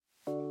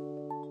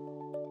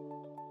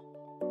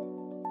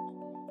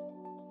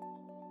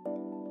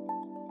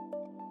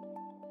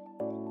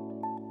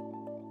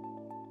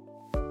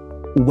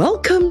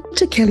Welcome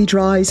to Kelly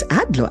Dry's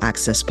Ad Law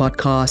Access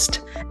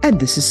podcast, and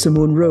this is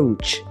Simone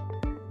Roach.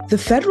 The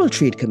Federal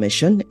Trade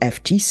Commission,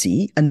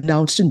 FTC,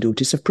 announced a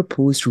notice of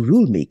proposed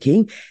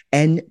rulemaking,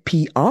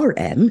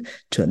 NPRM,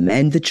 to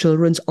amend the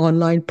Children's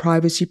Online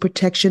Privacy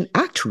Protection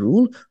Act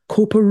rule,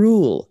 COPPA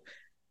rule.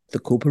 The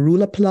COPPA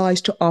rule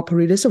applies to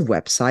operators of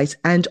websites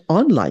and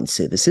online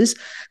services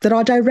that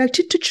are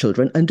directed to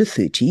children under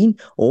 13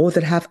 or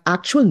that have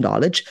actual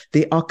knowledge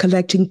they are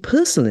collecting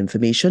personal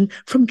information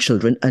from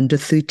children under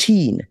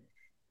 13.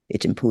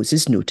 It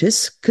imposes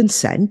notice,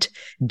 consent,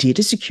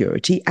 data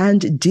security,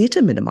 and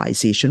data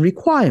minimization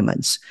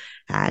requirements,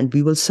 and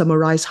we will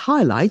summarize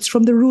highlights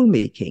from the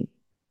rulemaking.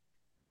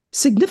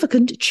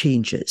 Significant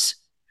changes.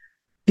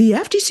 The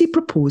FTC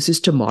proposes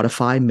to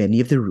modify many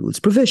of the rule's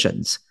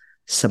provisions.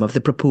 Some of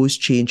the proposed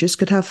changes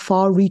could have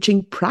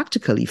far-reaching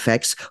practical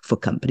effects for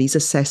companies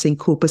assessing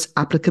COPPA's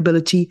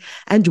applicability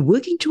and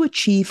working to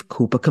achieve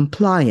COPPA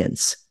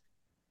compliance.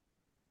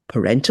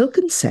 Parental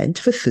consent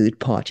for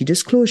third-party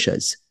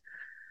disclosures.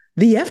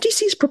 The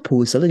FTC's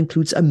proposal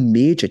includes a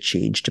major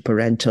change to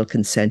parental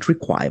consent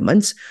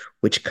requirements,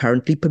 which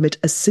currently permit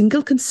a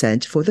single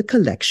consent for the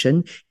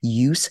collection,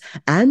 use,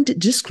 and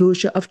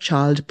disclosure of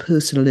child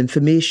personal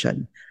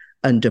information.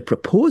 Under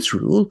proposed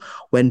rule,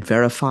 when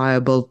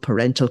verifiable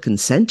parental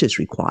consent is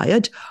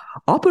required,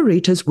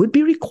 operators would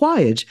be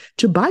required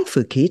to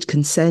bifurcate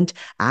consent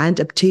and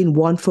obtain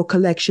one for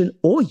collection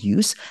or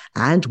use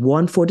and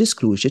one for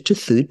disclosure to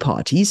third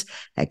parties,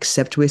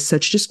 except where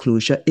such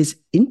disclosure is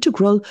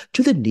integral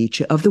to the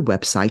nature of the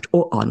website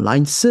or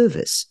online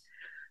service.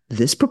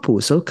 This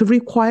proposal could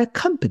require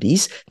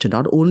companies to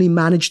not only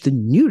manage the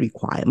new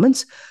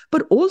requirements,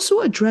 but also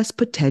address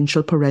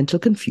potential parental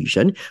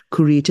confusion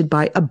created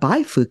by a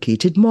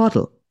bifurcated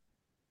model.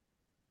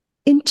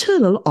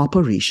 Internal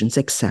operations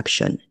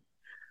exception.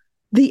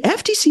 The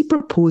FTC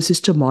proposes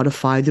to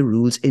modify the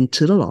rule's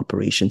internal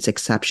operations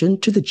exception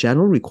to the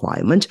general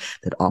requirement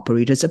that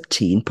operators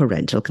obtain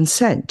parental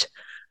consent.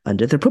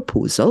 Under the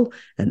proposal,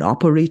 an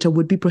operator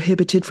would be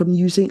prohibited from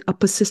using a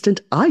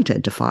persistent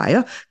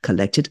identifier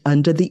collected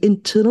under the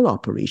internal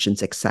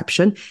operations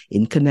exception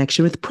in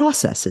connection with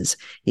processes,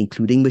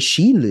 including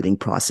machine learning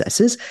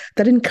processes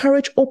that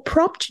encourage or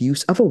prompt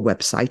use of a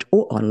website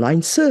or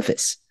online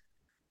service.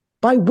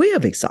 By way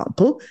of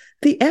example,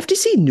 the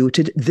FTC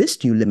noted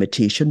this new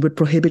limitation would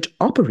prohibit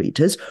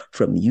operators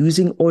from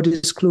using or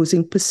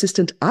disclosing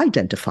persistent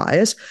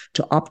identifiers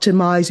to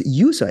optimize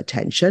user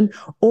attention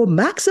or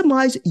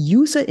maximize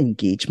user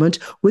engagement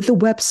with the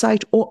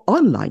website or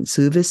online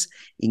service,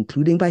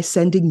 including by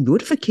sending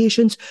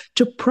notifications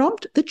to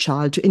prompt the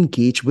child to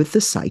engage with the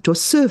site or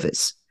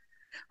service.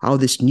 How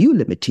this new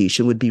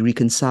limitation would be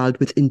reconciled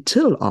with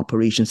internal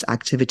operations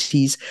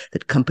activities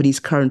that companies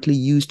currently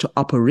use to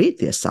operate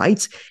their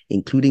sites,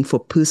 including for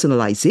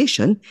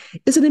personalization,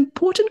 is an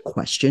important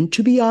question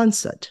to be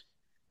answered.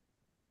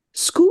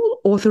 School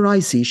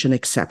authorization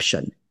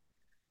exception.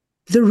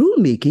 The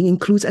rulemaking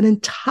includes an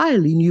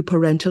entirely new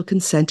parental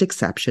consent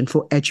exception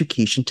for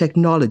education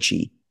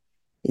technology.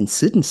 In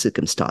certain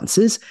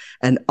circumstances,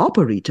 an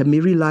operator may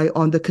rely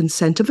on the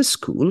consent of a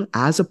school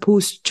as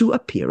opposed to a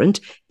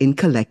parent in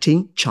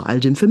collecting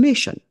child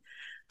information.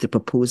 The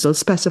proposal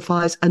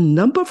specifies a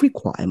number of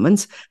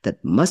requirements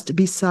that must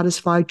be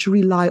satisfied to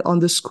rely on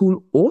the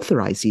school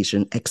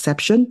authorization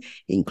exception,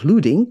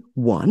 including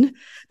 1.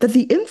 That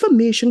the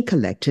information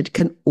collected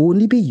can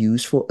only be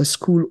used for a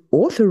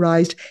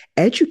school-authorized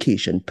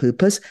education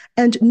purpose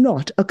and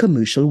not a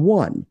commercial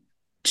one.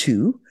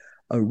 2.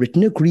 A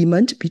written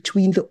agreement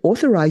between the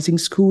authorizing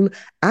school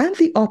and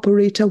the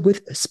operator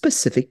with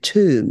specific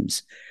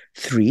terms.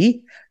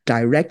 3.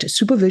 Direct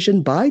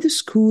supervision by the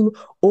school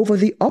over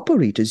the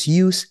operator's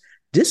use,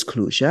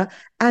 disclosure,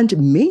 and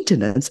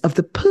maintenance of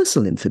the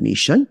personal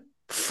information.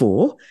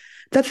 4.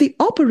 That the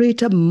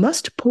operator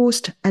must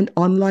post an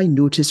online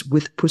notice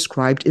with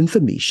prescribed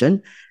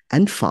information.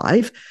 And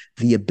 5.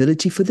 The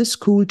ability for the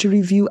school to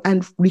review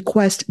and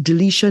request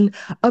deletion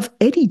of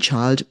any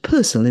child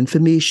personal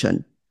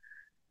information.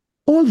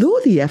 Although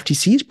the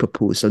FTC's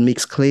proposal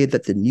makes clear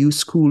that the new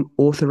school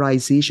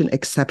authorization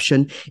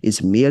exception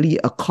is merely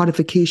a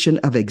codification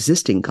of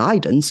existing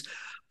guidance,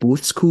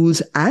 both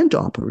schools and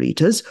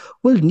operators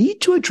will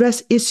need to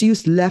address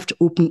issues left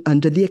open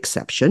under the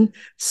exception,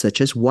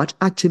 such as what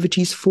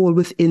activities fall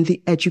within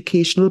the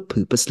educational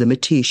purpose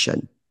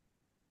limitation.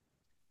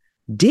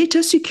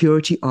 Data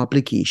security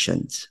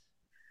obligations.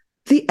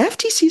 The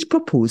FTC's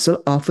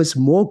proposal offers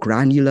more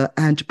granular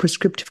and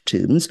prescriptive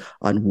terms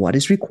on what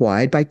is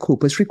required by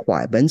COPPA's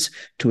requirements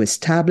to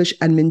establish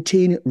and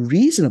maintain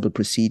reasonable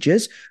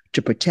procedures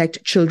to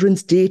protect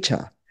children's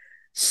data.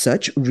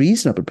 Such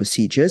reasonable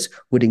procedures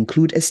would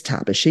include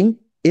establishing,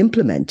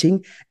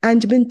 implementing,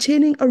 and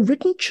maintaining a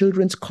written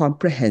children's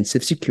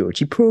comprehensive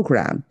security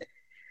program.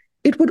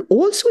 It would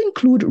also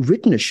include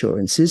written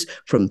assurances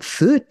from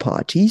third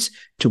parties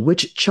to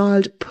which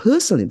child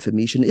personal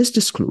information is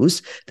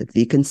disclosed that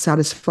they can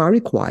satisfy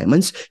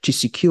requirements to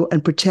secure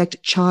and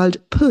protect child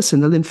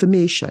personal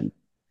information.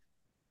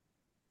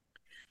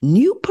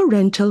 New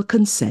parental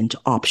consent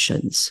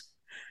options.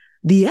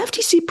 The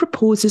FTC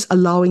proposes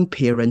allowing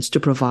parents to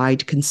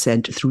provide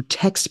consent through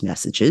text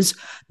messages,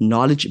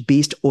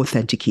 knowledge-based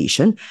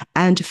authentication,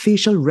 and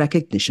facial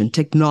recognition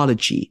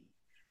technology.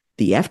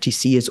 The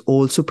FTC is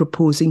also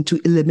proposing to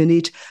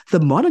eliminate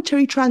the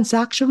monetary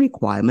transaction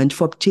requirement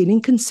for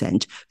obtaining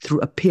consent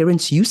through a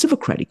parent's use of a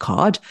credit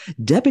card,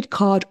 debit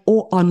card,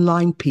 or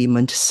online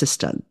payment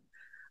system.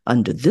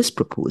 Under this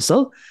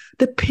proposal,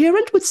 the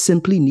parent would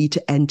simply need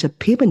to enter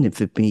payment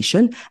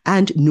information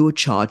and no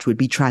charge would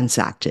be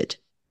transacted.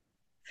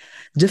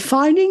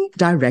 Defining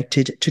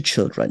directed to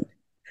children.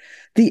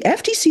 The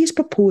FTC is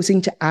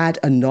proposing to add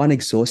a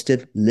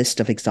non-exhaustive list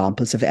of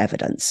examples of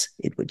evidence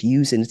it would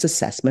use in its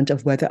assessment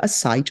of whether a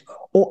site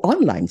or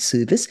online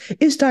service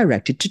is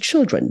directed to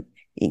children,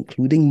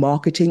 including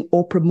marketing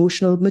or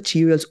promotional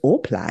materials or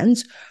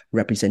plans,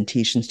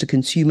 representations to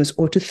consumers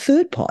or to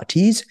third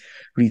parties,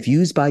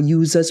 reviews by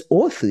users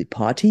or third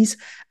parties,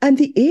 and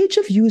the age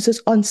of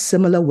users on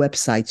similar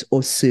websites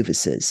or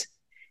services.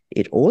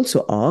 It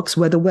also asks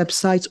whether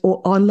websites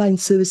or online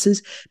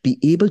services be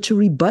able to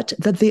rebut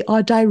that they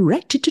are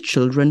directed to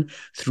children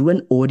through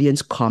an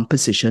audience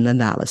composition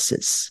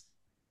analysis.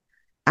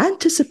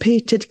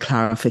 Anticipated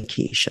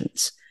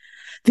clarifications.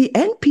 The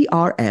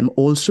NPRM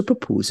also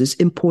proposes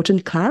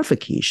important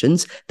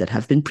clarifications that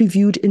have been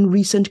previewed in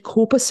recent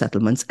COPPA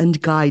settlements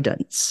and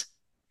guidance.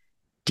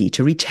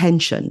 Data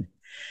retention.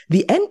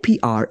 The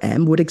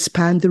NPRM would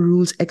expand the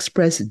rule's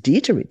express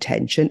data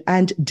retention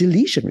and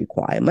deletion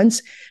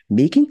requirements,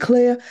 making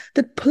clear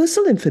that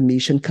personal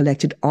information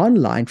collected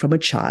online from a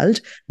child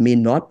may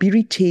not be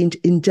retained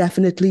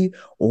indefinitely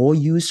or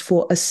used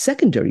for a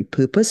secondary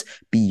purpose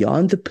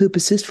beyond the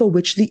purposes for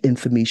which the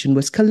information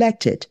was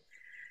collected.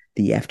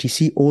 The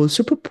FTC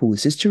also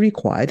proposes to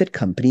require that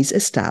companies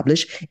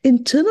establish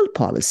internal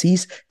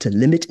policies to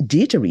limit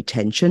data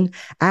retention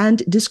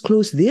and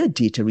disclose their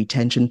data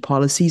retention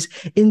policies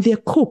in their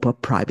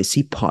COPPA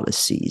privacy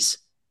policies.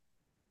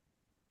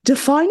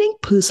 Defining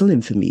personal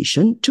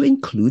information to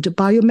include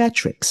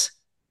biometrics.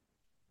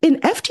 An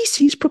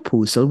FTC's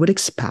proposal would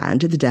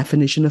expand the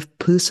definition of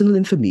personal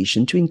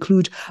information to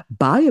include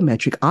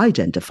biometric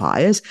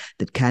identifiers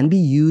that can be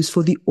used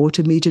for the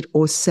automated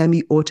or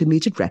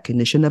semi-automated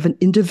recognition of an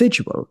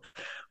individual,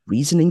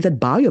 reasoning that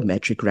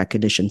biometric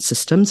recognition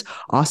systems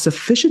are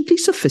sufficiently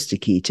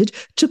sophisticated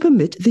to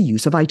permit the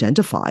use of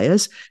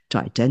identifiers to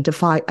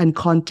identify and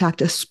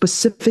contact a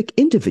specific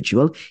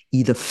individual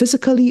either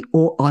physically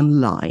or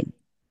online.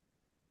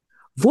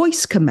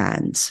 Voice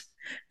commands.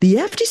 The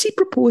FTC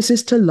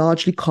proposes to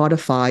largely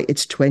codify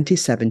its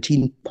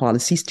 2017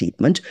 policy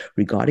statement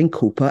regarding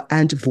COPPA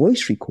and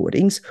voice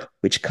recordings,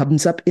 which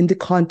comes up in the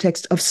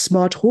context of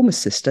smart home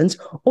assistants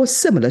or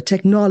similar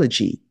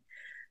technology.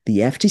 The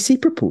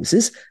FTC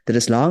proposes that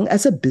as long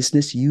as a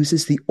business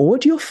uses the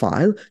audio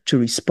file to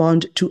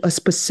respond to a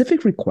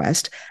specific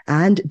request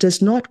and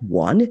does not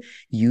 1.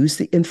 Use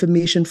the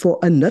information for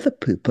another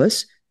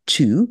purpose,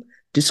 2.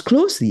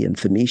 Disclose the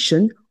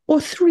information, or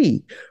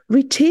 3.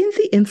 Retain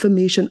the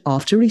information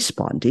after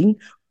responding,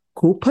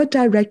 COPPA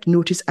direct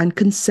notice and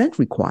consent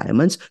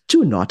requirements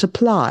do not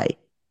apply.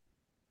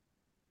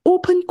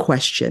 Open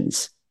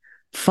questions.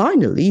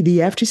 Finally, the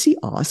FTC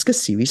asks a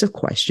series of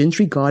questions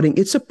regarding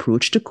its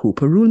approach to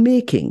COPPA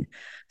rulemaking.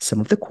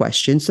 Some of the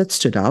questions that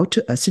stood out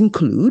to us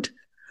include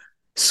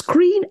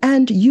screen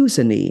and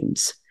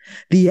usernames.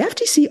 The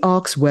FTC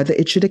asks whether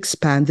it should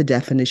expand the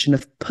definition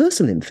of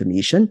personal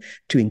information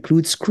to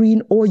include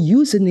screen or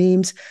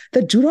usernames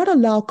that do not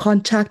allow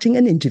contacting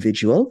an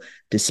individual,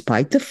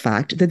 despite the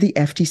fact that the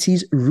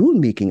FTC's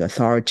rulemaking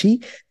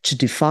authority to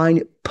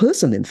define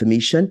personal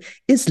information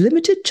is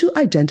limited to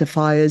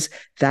identifiers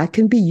that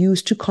can be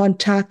used to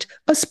contact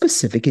a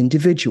specific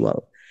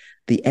individual.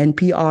 The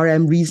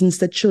NPRM reasons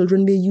that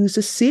children may use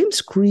the same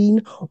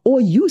screen or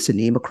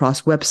username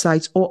across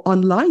websites or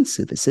online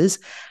services,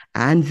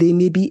 and they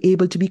may be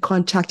able to be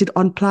contacted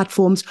on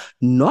platforms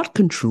not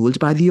controlled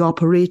by the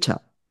operator.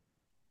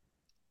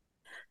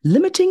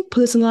 Limiting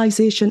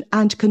personalization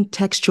and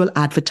contextual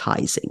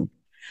advertising.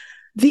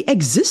 The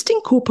existing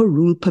COPPA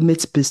rule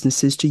permits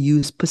businesses to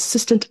use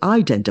persistent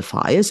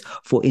identifiers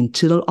for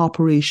internal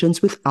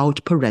operations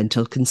without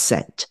parental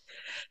consent.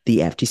 The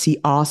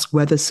FTC asks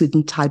whether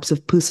certain types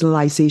of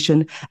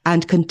personalization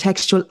and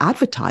contextual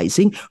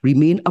advertising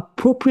remain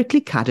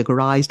appropriately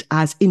categorized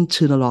as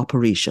internal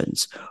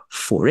operations.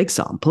 For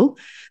example,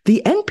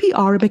 the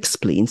NPRM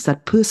explains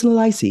that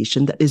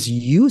personalization that is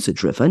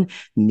user-driven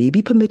may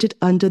be permitted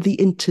under the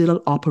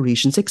internal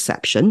operations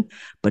exception,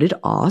 but it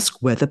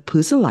asks whether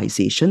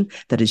personalization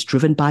that is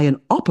driven by an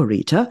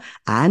operator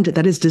and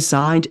that is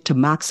designed to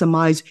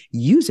maximize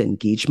user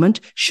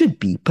engagement should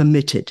be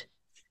permitted.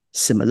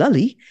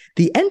 Similarly,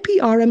 the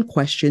NPRM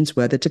questions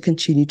whether to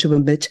continue to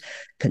permit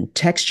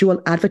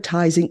contextual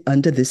advertising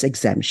under this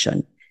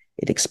exemption.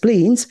 It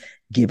explains,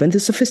 given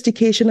the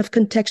sophistication of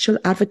contextual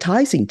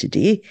advertising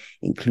today,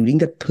 including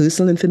that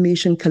personal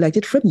information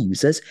collected from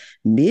users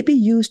may be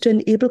used to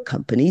enable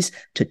companies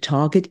to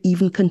target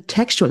even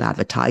contextual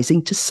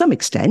advertising to some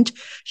extent,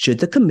 should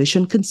the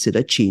Commission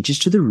consider changes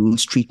to the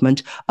rules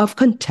treatment of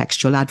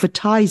contextual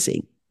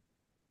advertising.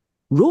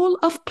 Role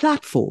of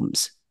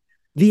platforms.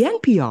 The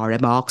NPR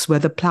remarks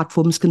whether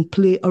platforms can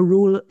play a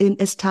role in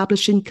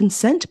establishing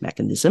consent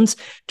mechanisms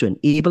to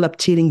enable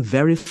obtaining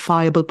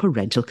verifiable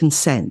parental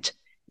consent.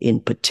 In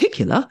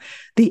particular,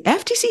 the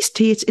FTC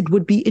states it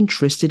would be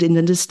interested in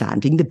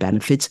understanding the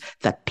benefits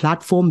that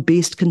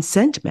platform-based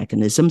consent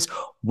mechanisms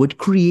would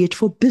create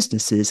for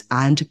businesses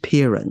and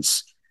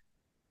parents.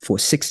 For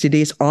 60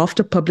 days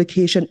after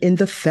publication in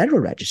the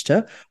Federal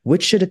Register,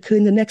 which should occur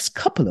in the next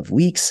couple of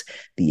weeks,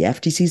 the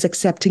FTC is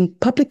accepting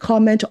public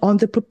comment on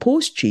the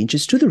proposed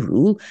changes to the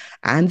rule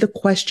and the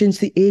questions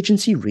the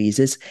agency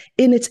raises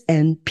in its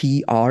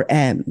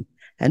NPRM.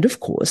 And of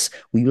course,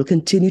 we will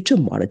continue to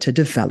monitor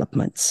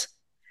developments.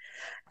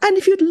 And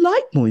if you'd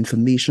like more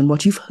information on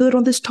what you've heard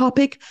on this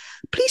topic,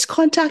 please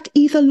contact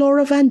either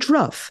Laura Van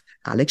Druff,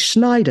 Alex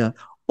Schneider,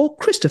 or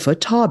Christopher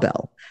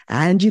Tarbell,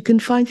 and you can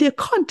find their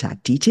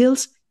contact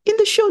details in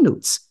the show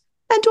notes.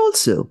 And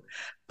also,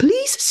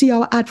 please see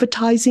our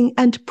Advertising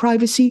and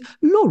Privacy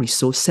Law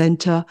Resource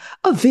Center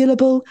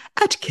available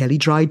at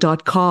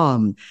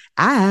kellydry.com.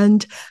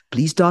 And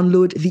please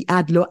download the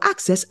AdLaw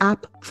Access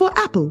app for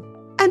Apple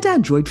and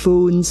Android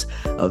phones,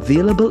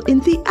 available in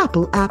the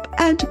Apple app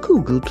and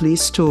Google Play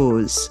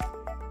stores.